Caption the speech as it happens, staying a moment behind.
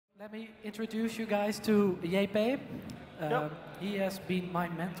Let me introduce you guys to JP. Yep. He has been my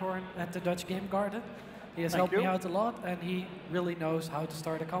mentor at the Dutch Game Garden. He has Thank helped me you. out a lot, and he really knows how to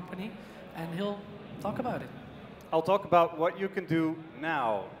start a company, and he'll talk about it. I'll talk about what you can do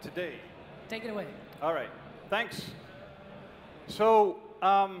now, today. Take it away. All right, thanks. So,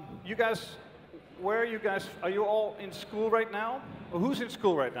 you guys, where are you guys? Are you all in school right now? Well, who's in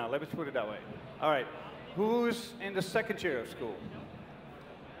school right now? Let me put it that way. All right, who's in the second year of school?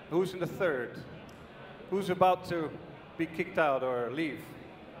 Who's in the third? Who's about to be kicked out or leave?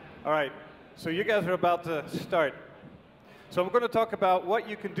 All right, so you guys are about to start. So I'm going to talk about what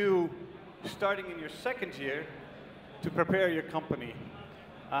you can do starting in your second year to prepare your company.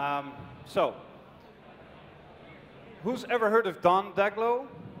 So, who's ever heard of Don Daglow?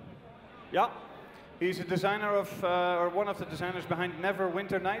 Yeah, he's a designer of, or one of the designers behind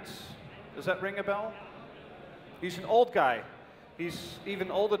Neverwinter Nights. Does that ring a bell? He's an old guy. He's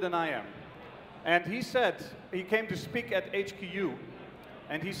even older than I am. And he said, he came to speak at HQU,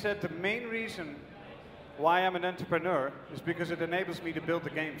 and he said the main reason why I'm an entrepreneur is because it enables me to build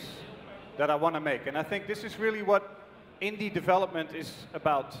the games that I want to make. And I think this is really what indie development is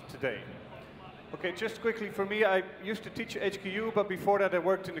about today. Okay, just quickly for me, I used to teach at HQU, but before that I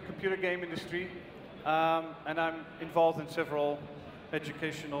worked in the computer game industry, and I'm involved in several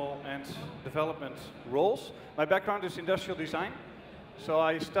educational and development roles. My background is industrial design, so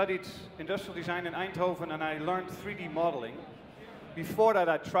I studied industrial design in Eindhoven and I learned 3D modeling. Before that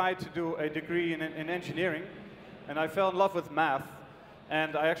I tried to do a degree in engineering, and I fell in love with math,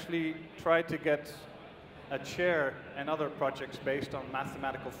 and I actually tried to get a chair and other projects based on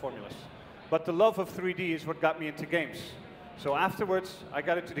mathematical formulas. But the love of 3D is what got me into games. So afterwards, I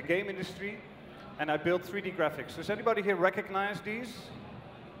got into the game industry, and I built 3D graphics. Does anybody here recognize these?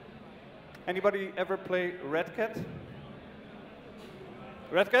 Anybody ever play Red Cat?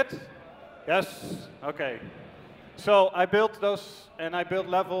 Red Cat? Yes? Okay. So I built those, and I built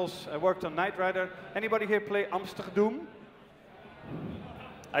levels. I worked on Knight Rider. Anybody here play Amsterdam?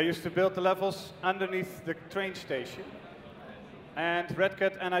 I used to build the levels underneath the train station. And Red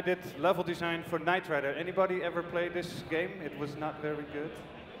Cat, and I did level design for Knight Rider. Anybody ever play this game? It was not very good.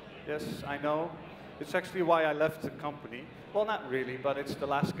 Yes, I know. It's actually why I left the company. Well, not really, but it's the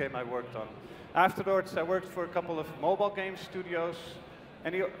last game I worked on. Afterwards, I worked for a couple of mobile game studios.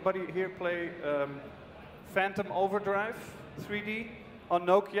 Anybody here play Phantom Overdrive 3D on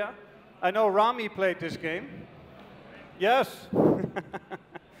Nokia? I know Rami played this game. Yes.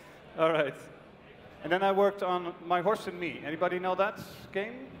 All right. And then I worked on My Horse and Me. Anybody know that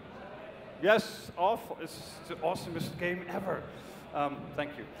game? Yes, awful. It's the awesomest game ever.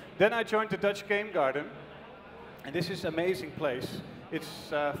 Thank you. Then I joined the Dutch Game Garden, and this is an amazing place.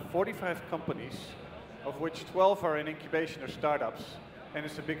 It's 45 companies, of which 12 are in incubation or startups, and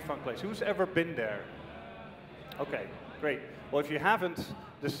it's a big fun place. Who's ever been there? Okay, great. Well, if you haven't,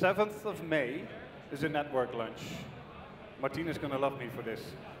 the 7th of May is a network lunch. Martina's going to love me for this,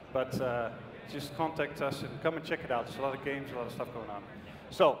 but just contact us and come and check it out. There's a lot of games, a lot of stuff going on.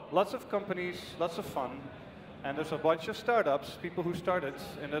 So, lots of companies, lots of fun. And there's a bunch of startups, people who started,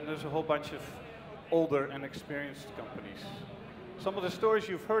 and then there's a whole bunch of older and experienced companies. Some of the stories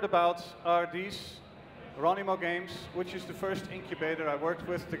you've heard about are these. Ronimo Games, which is the first incubator I worked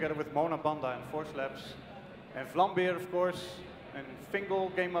with, together with Mona Banda and Force Labs. And Vlambeer, of course, and Fingal,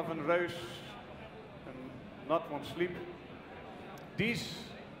 Game of an Reus, and Not One Sleep. These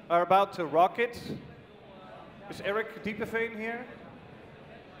are about to rocket. Is Eric Diepeveen here?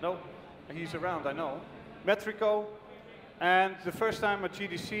 No, he's around, I know. Metrico, and the first time at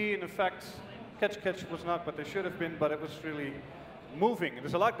GDC, and in fact, Catch was not, but they should have been, but it was really moving.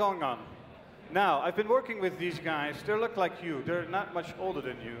 There's a lot going on. Now, I've been working with these guys. They look like you. They're not much older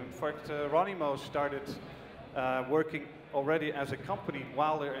than you. In fact, Ronimo started working already as a company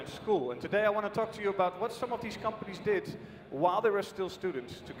while they're in school. And today I want to talk to you about what some of these companies did while they were still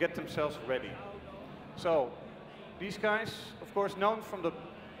students to get themselves ready. So, these guys, of course, known from the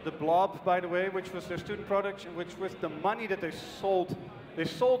Blob, by the way, which was their student product, and which with the money that they sold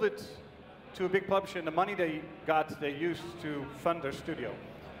it to a big publisher, and the money they got, they used to fund their studio.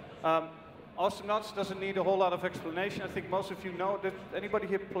 Awesomnauts doesn't need a whole lot of explanation. I think most of you know. Did anybody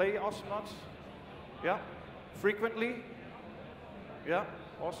here play Awesomnauts? Yeah? Frequently? Yeah?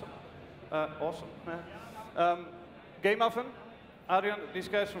 Awesome. Awesome. Game Oven, Adrian, these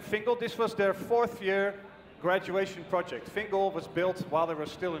guys from Fingal, this was their 4th year graduation project. Fingal was built while they were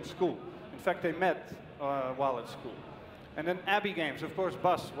still in school. In fact, they met while at school. And then Abbey Games, of course,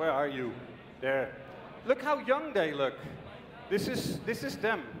 Bas, where are you? There. Look how young they look. This is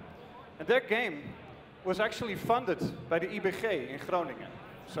them. And their game was actually funded by the IBG in Groningen.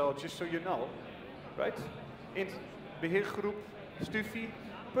 So just so you know, right? In beheergroep, Stufie,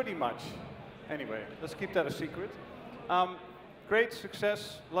 pretty much. Anyway, let's keep that a secret. Great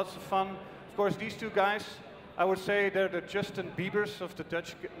success, lots of fun. Of course, these two guys, I would say they're the Justin Biebers of the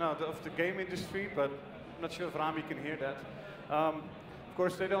of the game industry, but I'm not sure if Rami can hear that. Of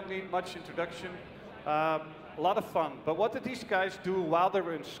course, they don't need much introduction. A lot of fun. But what did these guys do while they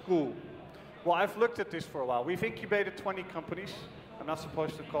were in school? Well, I've looked at this for a while. We've incubated 20 companies. I'm not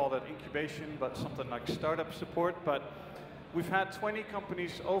supposed to call that incubation, but something like startup support. But we've had 20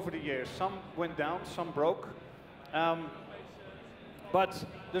 companies over the years. Some went down, some broke. But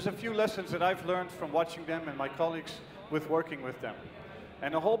there's a few lessons that I've learned from watching them and my colleagues with working with them.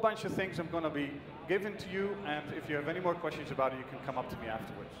 And a whole bunch of things I'm going to be giving to you, and if you have any more questions about it, you can come up to me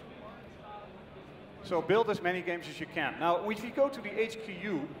afterwards. So build as many games as you can. Now, if you go to the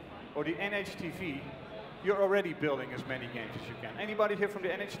HQU or the NHTV, you're already building as many games as you can. Anybody here from the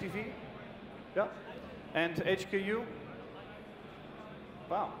NHTV? Yeah? And HQU?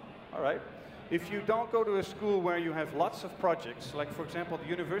 Wow, all right. If you don't go to a school where you have lots of projects, like for example, the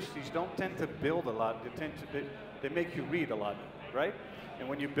universities don't tend to build a lot, they make you read a lot, right? And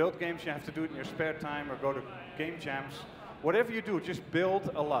when you build games, you have to do it in your spare time or go to game jams. Whatever you do, just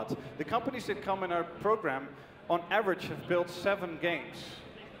build a lot. The companies that come in our program, on average, have built 7 games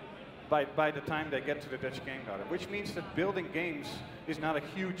by the time they get to the Dutch Game Garden, which means that building games is not a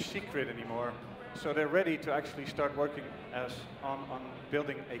huge secret anymore. So they're ready to actually start working on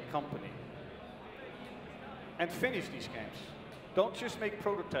building a company. And finish these games. Don't just make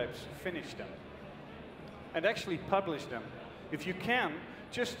prototypes, finish them. And actually publish them. If you can,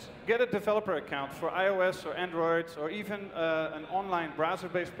 just get a developer account for iOS or Android or even an online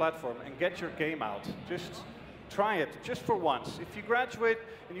browser-based platform and get your game out. Just try it, just for once. If you graduate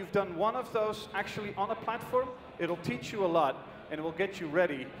and you've done one of those actually on a platform, it'll teach you a lot and it will get you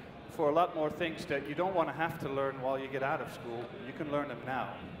ready for a lot more things that you don't want to have to learn while you get out of school. You can learn them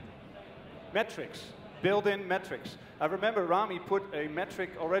now. Metrics. Build in metrics. I remember Rami put a metric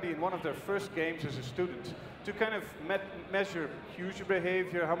already in one of their first games as a student to kind of measure user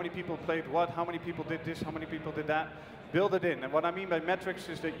behavior, how many people played what, how many people did this, how many people did that. Build it in. And what I mean by metrics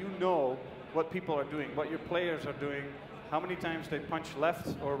is that you know what people are doing, what your players are doing, how many times they punch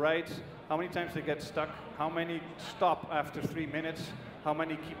left or right, how many times they get stuck, how many stop after 3 minutes, how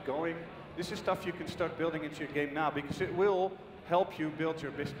many keep going. This is stuff you can start building into your game now because it will help you build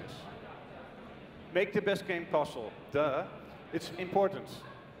your business. Make the best game possible. Duh. It's important.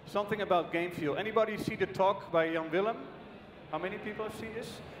 Something about game feel. Anybody see the talk by Jan Willem? How many people have seen this?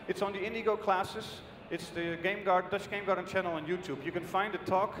 It's on the Indigo classes. It's the Dutch Game Garden channel on YouTube. You can find the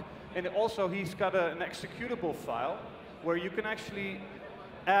talk, and also he's got an executable file where you can actually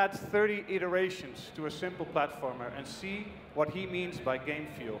add 30 iterations to a simple platformer and see what he means by game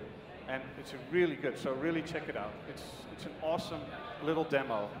feel. And it's really good, so really check it out. It's an awesome little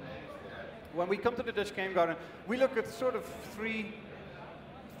demo. When we come to the Dutch Game Garden, we look at sort of 3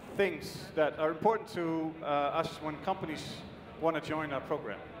 things that are important to us when companies want to join our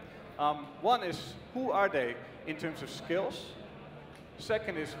program. One is, who are they in terms of skills?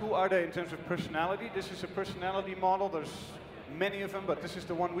 Second is, who are they in terms of personality? This is a personality model. There's many of them, but this is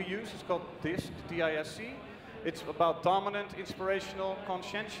the one we use. It's called DISC, D-I-S-C. It's about dominant, inspirational,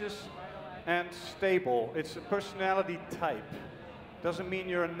 conscientious, and stable. It's a personality type. Doesn't mean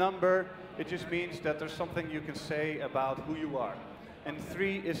you're a number. It just means that there's something you can say about who you are. And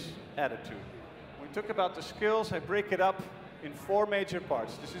 3 is attitude. When we talk about the skills, I break it up in 4 major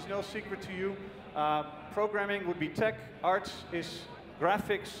parts. This is no secret to you. Programming would be tech. Arts is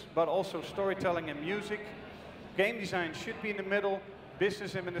graphics, but also storytelling and music. Game design should be in the middle.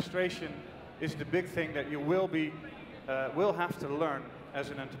 Business administration is the big thing that you will have to learn as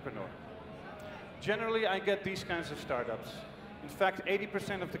an entrepreneur. Generally, I get these kinds of startups. In fact,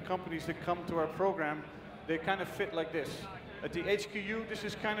 80% of the companies that come to our program, they kind of fit like this. At the HQU, this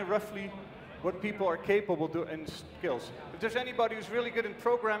is kind of roughly what people are capable of doing in skills. If there's anybody who's really good in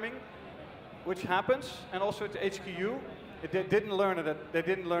programming, which happens, and also at the HQU, they didn't learn it at the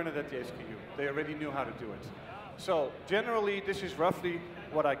HQU. They already knew how to do it. So generally, this is roughly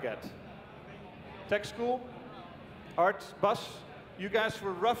what I get. Tech school, art, bus. You guys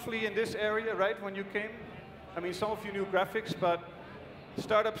were roughly in this area, right, when you came? I mean, some of you knew graphics, but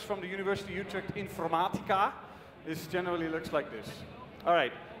startups from the University of Utrecht, Informatica, this generally looks like this. All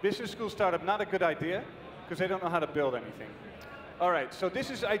right, business school startup, not a good idea, because they don't know how to build anything. All right, so this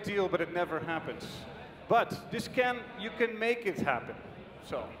is ideal, but it never happens. But you can make it happen.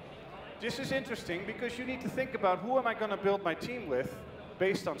 So this is interesting, because you need to think about who am I going to build my team with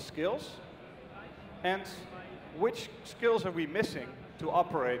based on skills, and which skills are we missing to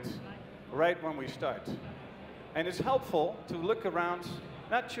operate right when we start. And it's helpful to look around,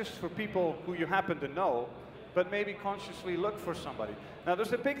 not just for people who you happen to know, but maybe consciously look for somebody. Now,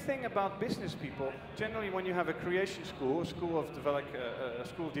 there's a big thing about business people. Generally, when you have a creation school, a school of a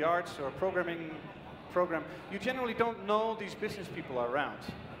school of the arts, or a programming program, you generally don't know these business people are around.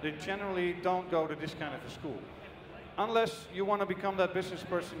 They generally don't go to this kind of a school, unless you want to become that business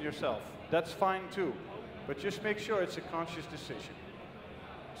person yourself. That's fine too, but just make sure it's a conscious decision.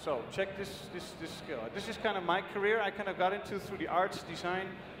 So check this skill. This is kind of my career. I kind of got into through the arts, design,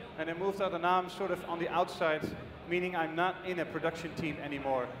 and I moved out, and now I'm sort of on the outside, meaning I'm not in a production team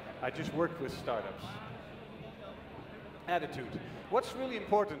anymore. I just work with startups. Attitude. What's really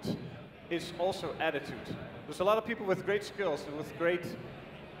important is also attitude. There's a lot of people with great skills and with great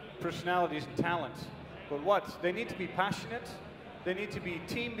personalities and talent, but what? They need to be passionate. They need to be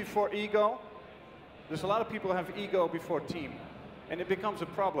team before ego. There's a lot of people who have ego before team, and it becomes a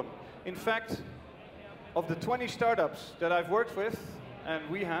problem. In fact, of the 20 startups that I've worked with, and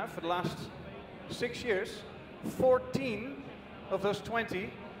we have for the last 6 years, 14 of those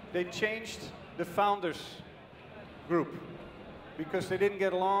 20, they changed the founders group because they didn't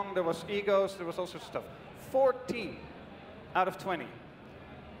get along, there was egos, there was all sorts of stuff. 14 out of 20.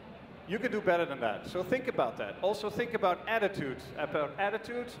 You can do better than that, so think about that. Also think about attitude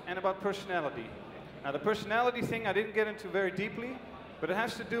and about personality. Now the personality thing I didn't get into very deeply, but it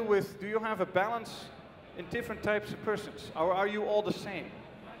has to do with, do you have a balance in different types of persons? Or are you all the same?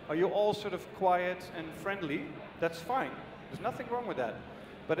 Are you all sort of quiet and friendly? That's fine. There's nothing wrong with that.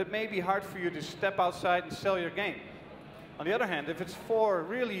 But it may be hard for you to step outside and sell your game. On the other hand, if it's 4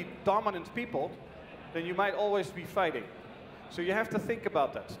 really dominant people, then you might always be fighting. So you have to think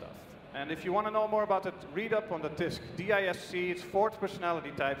about that stuff. And if you want to know more about it, read up on the DISC. DISC, it's 4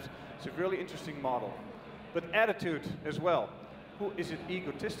 personality types. It's a really interesting model. But attitude as well. Is it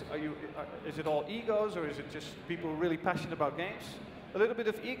egotistic? Is it all egos, or is it just people who are really passionate about games? A little bit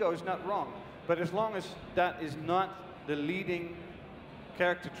of ego is not wrong, but as long as that is not the leading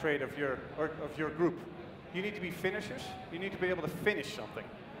character trait of your group. You need to be finishers. You need to be able to finish something.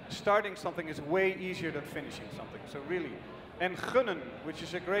 Starting something is way easier than finishing something. So really, and gunnen, which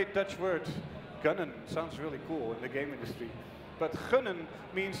is a great Dutch word. Gunnen sounds really cool in the game industry, but gunnen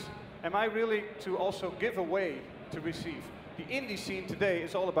means, am I really to also give away to receive? The indie scene today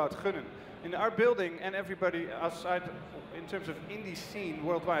is all about gunnen. In our building, and everybody outside, in terms of indie scene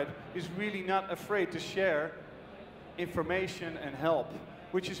worldwide, is really not afraid to share information and help,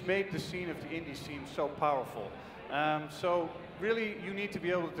 which has made the scene of the indie scene so powerful. So really, you need to be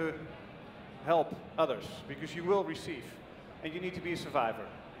able to help others, because you will receive. And you need to be a survivor.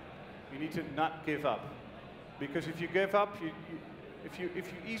 You need to not give up. Because if you give up, if you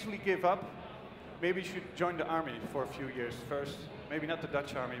easily give up, maybe you should join the army for a few years first. Maybe not the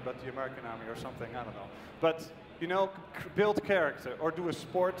Dutch army, but the American army or something, I don't know. But, you know, build character or do a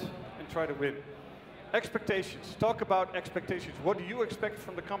sport and try to win. Expectations. Talk about expectations. What do you expect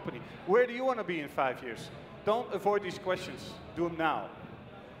from the company? Where do you want to be in 5 years? Don't avoid these questions. Do them now.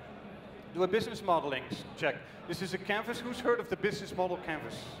 Do a business modeling check. This is a canvas. Who's heard of the business model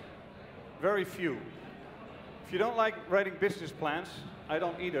canvas? Very few. If you don't like writing business plans, I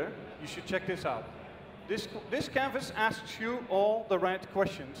don't either, you should check this out. This canvas asks you all the right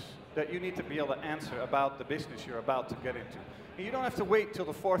questions that you need to be able to answer about the business you're about to get into. And you don't have to wait till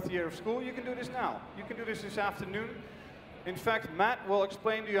the 4th year of school, you can do this now. You can do this afternoon. In fact, Matt will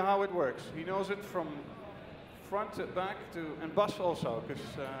explain to you how it works. He knows it from front to back to, and Bas also, because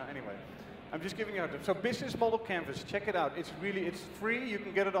anyway. I'm just giving you out. So business model canvas, check it out. It's free, you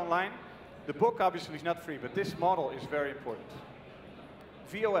can get it online. The book obviously is not free, but this model is very important.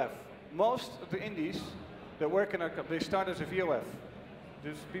 VOF. Most of the indies that work in our company, they start as a VOF.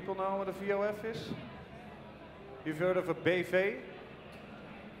 Does people know what a VOF is? You've heard of a BV?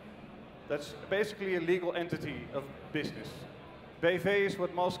 That's basically a legal entity of business. BV is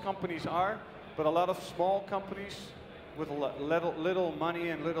what most companies are, but a lot of small companies with little money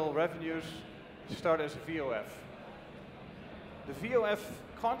and little revenues start as a VOF. The VOF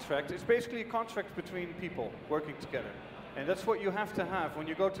contract is basically a contract between people working together. And that's what you have to have when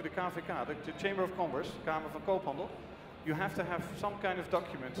you go to the KVK, the Chamber of Commerce, Kamer van Koophandel. You have to have some kind of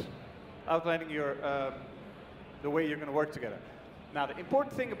document outlining your, the way you're going to work together. Now, the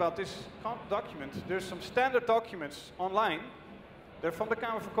important thing about this document, there's some standard documents online. They're from the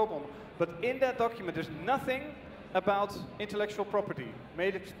Kamer van Koophandel. But in that document, there's nothing about intellectual property.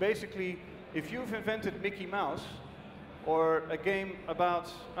 It's basically, if you've invented Mickey Mouse, or a game about,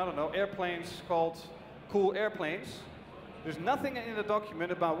 I don't know, airplanes called Cool Airplanes, there's nothing in the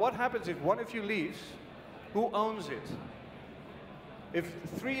document about what happens if one of you leaves, who owns it. If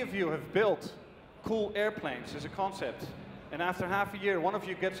 3 of you have built cool airplanes as a concept, and after half a year, one of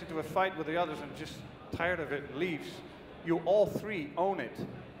you gets into a fight with the others and just tired of it and leaves, you all 3 own it.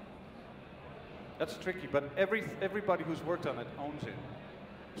 That's tricky, but everybody who's worked on it owns it.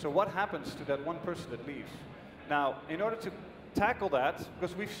 So what happens to that one person that leaves? Now, in order to tackle that,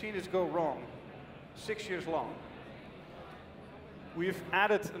 because we've seen this go wrong 6 years long, we've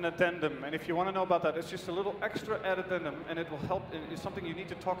added an addendum, and if you want to know about that, it's just a little extra addendum, and it will help. It's something you need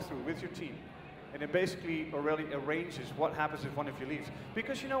to talk through with your team. And it basically already arranges what happens if one of you leaves.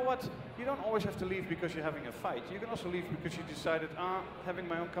 Because you know what? You don't always have to leave because you're having a fight. You can also leave because you decided, having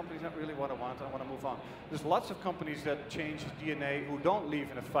my own company is not really what I want to move on. There's lots of companies that change DNA who don't leave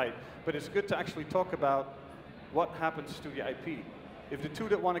in a fight, but it's good to actually talk about what happens to the IP. If the 2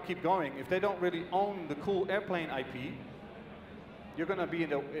 that want to keep going, if they don't really own the cool airplane IP, you're going to be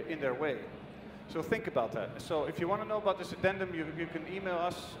in their way. So think about that. So if you want to know about this addendum, you can email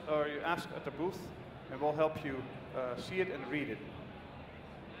us or you ask at the booth, and we'll help you see it and read it.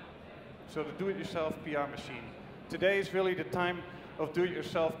 So the do-it-yourself PR machine. Today is really the time of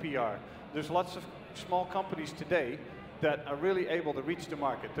do-it-yourself PR. There's lots of small companies today that are really able to reach the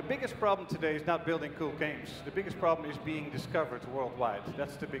market. The biggest problem today is not building cool games. The biggest problem is being discovered worldwide.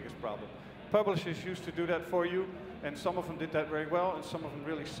 That's the biggest problem. Publishers used to do that for you, and some of them did that very well, and some of them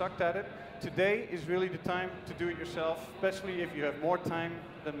really sucked at it. Today is really the time to do it yourself, especially if you have more time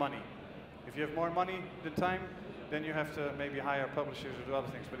than money. If you have more money than time, then you have to maybe hire publishers or do other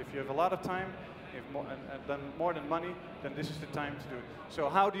things. But if you have a lot of time, more than money, then this is the time to do it. So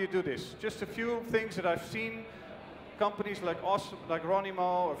how do you do this? Just a few things that I've seen companies like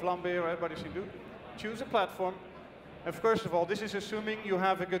Ronimo or Flambeer or everybody seem to do. Choose a platform, and first of all, this is assuming you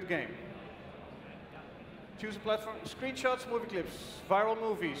have a good game. Choose a platform. Screenshots, movie clips, viral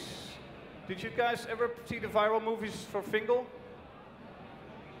movies. Did you guys ever see the viral movies for Fingal?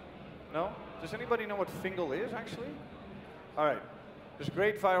 No? Does anybody know what Fingal is, actually? All right. There's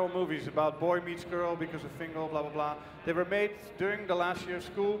great viral movies about boy meets girl because of Fingal, blah, blah, blah. They were made during the last year of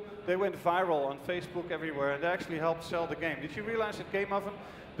school. They went viral on Facebook everywhere, and they actually helped sell the game. Did you realize that Game Oven,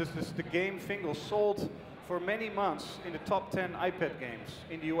 the game Fingal, sold for many months in the top 10 iPad games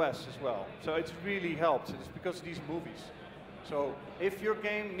in the US as well. So it's really helped. It's because of these movies. So if your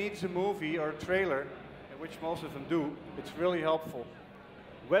game needs a movie or a trailer, which most of them do, it's really helpful.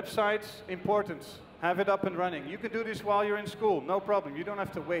 Websites, important. Have it up and running. You can do this while you're in school, no problem. You don't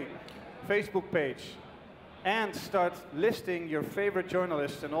have to wait. Facebook page. And start listing your favorite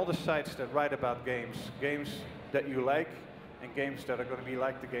journalists and all the sites that write about games. Games that you like and games that are going to be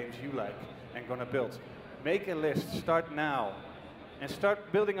like the games you like and going to build. Make a list, start now, and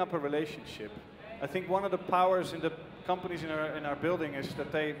start building up a relationship. I think one of the powers in the companies in our building is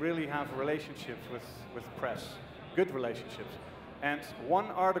that they really have relationships with press, good relationships. And one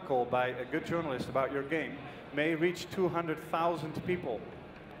article by a good journalist about your game may reach 200,000 people.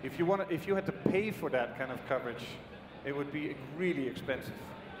 If you had to pay for that kind of coverage, it would be really expensive.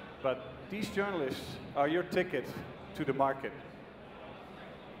 But these journalists are your ticket to the market.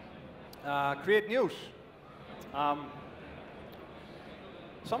 Create news.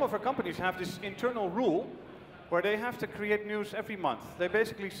 Some of our companies have this internal rule where they have to create news every month. They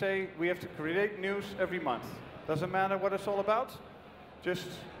basically say we have to create news every month. Doesn't matter what it's all about, just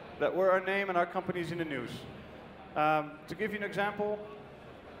that we're our name and our company's in the news. To give you an example,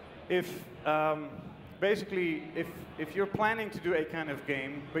 if you're planning to do a kind of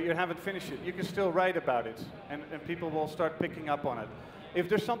game, but you haven't finished it, you can still write about it, and people will start picking up on it. If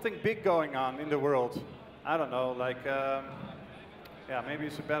there's something big going on in the world, I don't know, like, yeah, maybe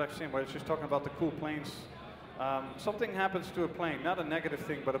it's a bad example, but it's just talking about the cool planes. Something happens to a plane, not a negative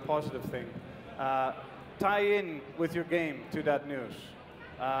thing, but a positive thing. Tie in with your game to that news.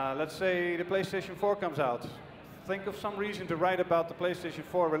 Let's say the PlayStation 4 comes out. Think of some reason to write about the PlayStation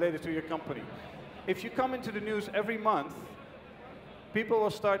 4 related to your company. If you come into the news every month, people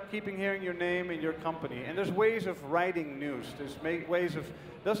will start keeping hearing your name and your company. And there's ways of writing news. There's ways of,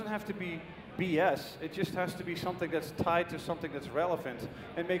 doesn't have to be BS. It just has to be something that's tied to something that's relevant.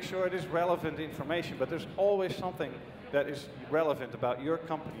 And make sure it is relevant information. But there's always something that is relevant about your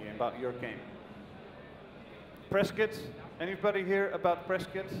company and about your game. Press kit. Anybody hear about Press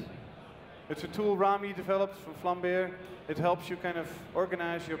Kit? It's a tool Rami developed from Flambeer. It helps you kind of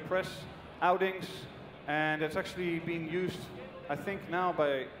organize your press outings. And it's actually being used, I think now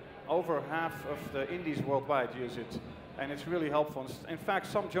by over half of the indies worldwide use it. And it's really helpful. In fact,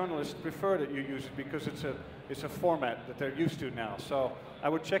 some journalists prefer that you use it because it's a format that they're used to now. So I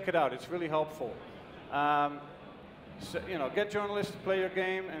would check it out. It's really helpful. So, you know, get journalists to play your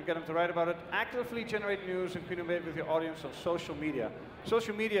game and get them to write about it. Actively generate news and communicate with your audience on social media.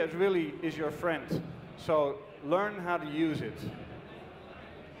 Social media is your friend, so learn how to use it.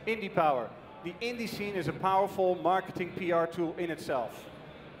 Indie power. The indie scene is a powerful marketing PR tool in itself.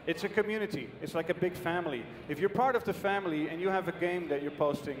 It's a community. It's like a big family. If you're part of the family and you have a game that you're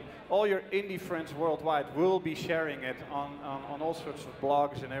posting, all your indie friends worldwide will be sharing it on all sorts of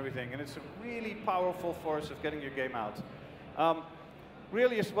blogs and everything. And it's a really powerful force of getting your game out.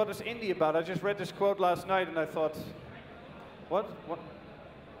 Really, what is indie about? I just read this quote last night and I thought, what?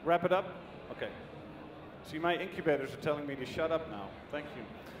 Wrap it up? Okay. See, my incubators are telling me to shut up now. Thank you.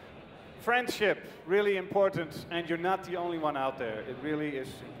 Friendship, really important, and you're not the only one out there. It really is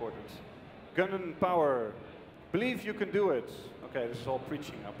important. Gun and power. Believe you can do it. Okay, this is all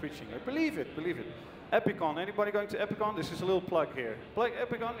preaching now, preaching. Believe it, believe it. Epicon, anybody going to Epicon? This is a little plug here. Plug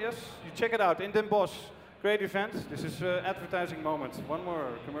Epicon, yes? You check it out, in Den Bosch. Great event. This is advertising moment. One more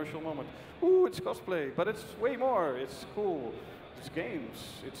commercial moment. Ooh, it's cosplay, but it's way more. It's cool. It's games.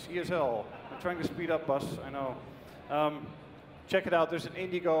 It's ESL. I'm trying to speed up, Bus, I know. Check it out, there's an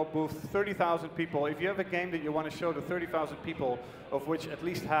Indigo booth, 30,000 people. If you have a game that you want to show to 30,000 people, of which at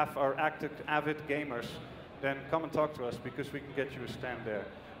least half are avid gamers, then come and talk to us because we can get you a stand there.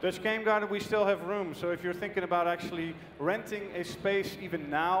 Dutch Game Garden, we still have room, so if you're thinking about actually renting a space even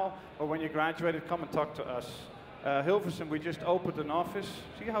now, or when you graduated, come and talk to us. Hilversum, we just opened an office.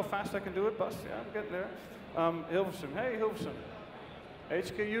 See how fast I can do it, Bas? Yeah, I'm getting there. Hilversum, hey Hilversum.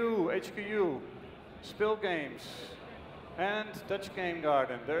 HKU, Spill Games. And Dutch Game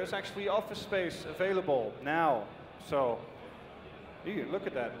Garden. There is actually office space available now. So, look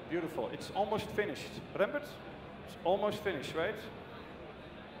at that, beautiful. It's almost finished. Rembert? It's almost finished, right?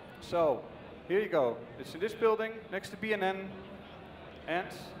 So, here you go. It's in this building, next to BNN. And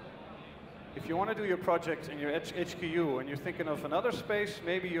if you want to do your project in your HQU and you're thinking of another space,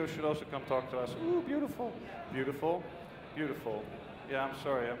 maybe you should also come talk to us. Ooh, beautiful, beautiful, beautiful. Yeah, I'm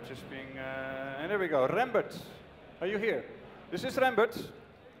sorry, I'm just being, and there we go, Rembert. Are you here? This is Rembert.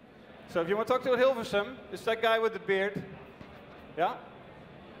 So if you want to talk to Hilversum, it's that guy with the beard. Yeah?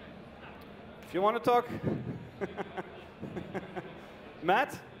 If you want to talk...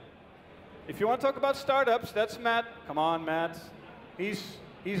 Matt? If you want to talk about startups, that's Matt. Come on, Matt. He's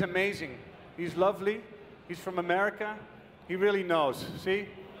amazing. He's lovely. He's from America. He really knows, see?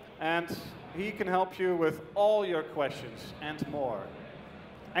 And he can help you with all your questions and more.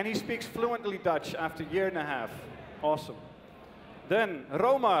 And he speaks fluently Dutch after a year and a half. Awesome. Then,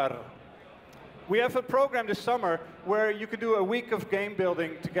 Romar. We have a program this summer where you can do a week of game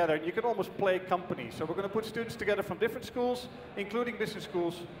building together, and you can almost play company. So we're going to put students together from different schools, including business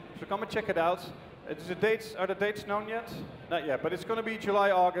schools. So come and check it out. Are the dates known yet? Not yet, but it's going to be July,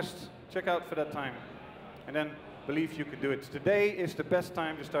 August. Check out for that time. And then, believe you can do it. Today is the best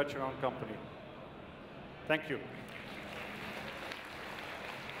time to start your own company. Thank you.